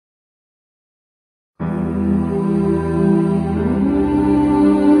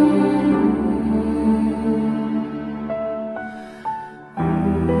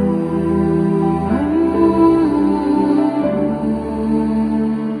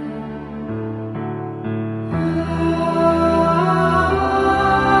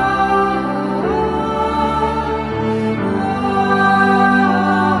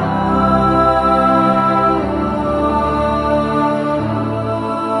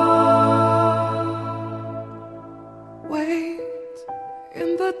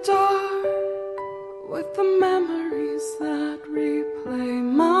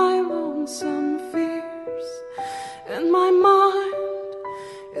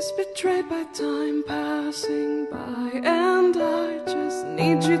is betrayed by time passing by, and I just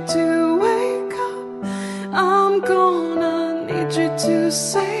need you to wake up. I'm gonna need you to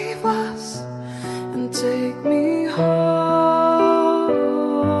save us and take me home.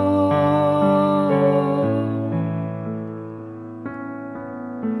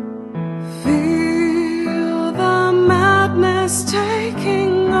 Feel the madness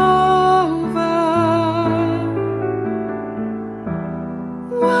taking over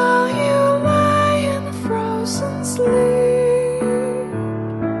while you lie in frozen sleep.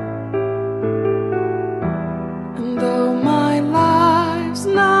 And though my life's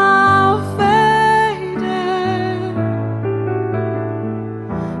now faded,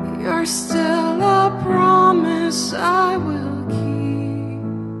 you're still a promise I will keep.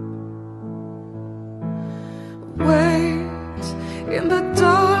 Wait in the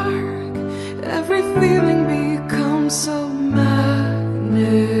dark, every feeling becomes so magnified,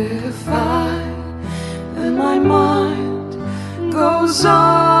 and my mind goes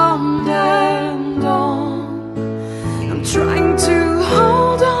on and on. I'm trying to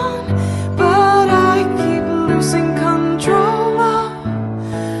hold on, but I keep losing control of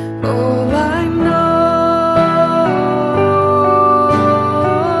all I know.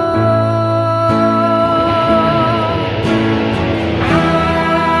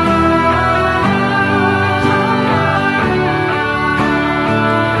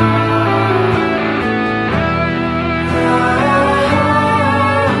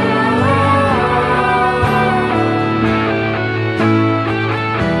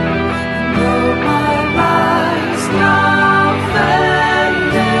 Though my life's now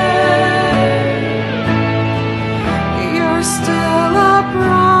faded, you're still a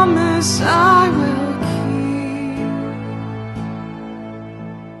promise I will keep.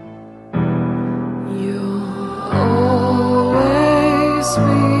 You'll always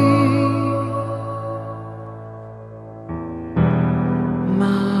be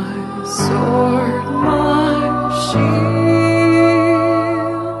my sword, my shield.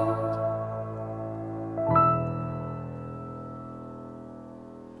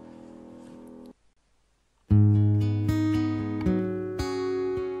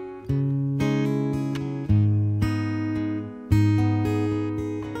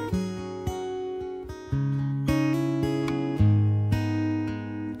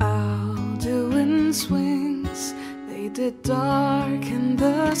 Alduin swings, they did darken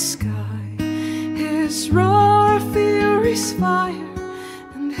the sky. His roar of fury's fire,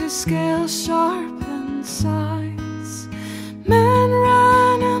 and his scales sharpened sighs. Men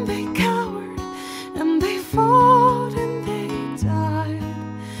ran and they cowered, and they fought and they died.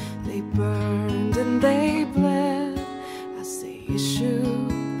 They burned and they bled as they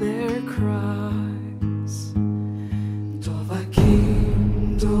issued their cries.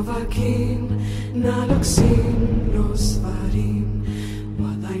 Dovakim, naloksim los varim,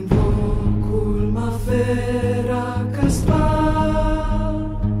 wadain vokul mafera kaspar.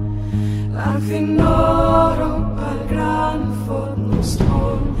 Arfinoro pal gran fod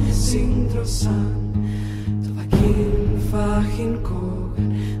nostrom sindrosan, Dovakim fachin kogen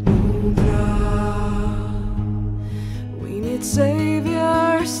mudra. We need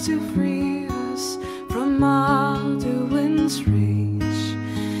saviors to free us from Alduin's rage,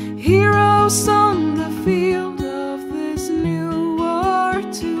 heroes on the field of this new war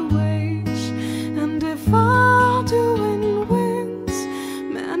to wage. And if Alduin wins,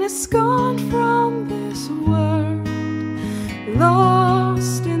 man is gone from this world,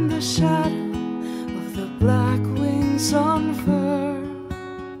 lost in the shadow of the black wings unfurled.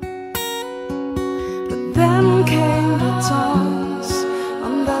 But then came the tongues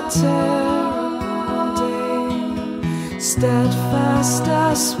on that terrible day, steadfast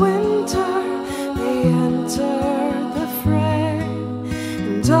as winter, they entered the fray.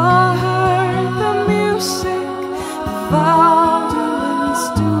 And I heard the music of Alduin's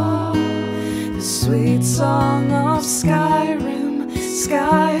doom, the sweet song of Skyrim,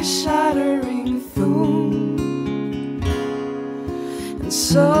 sky-shattering Thum. And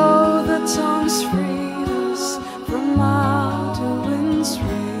so the tongues freed us from Alduin's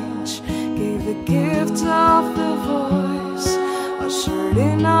rage, gave the gift of the voice, ushered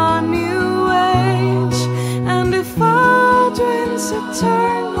in a new age. And if Alduin's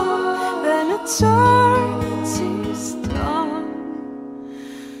eternal, then eternity's done,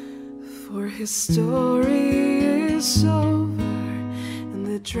 for his story is over and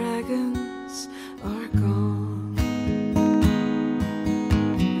the dragons are gone.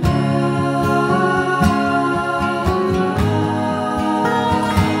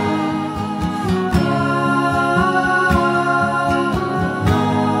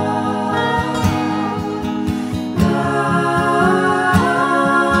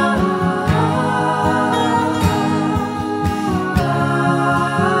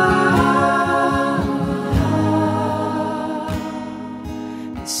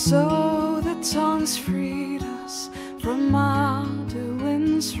 So the tongues freed us from milder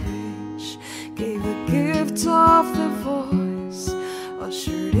winds reach, gave a gift of the voice,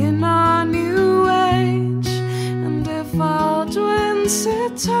 ushered in a new age. And if our twins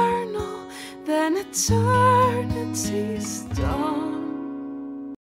eternal, then eternity's done.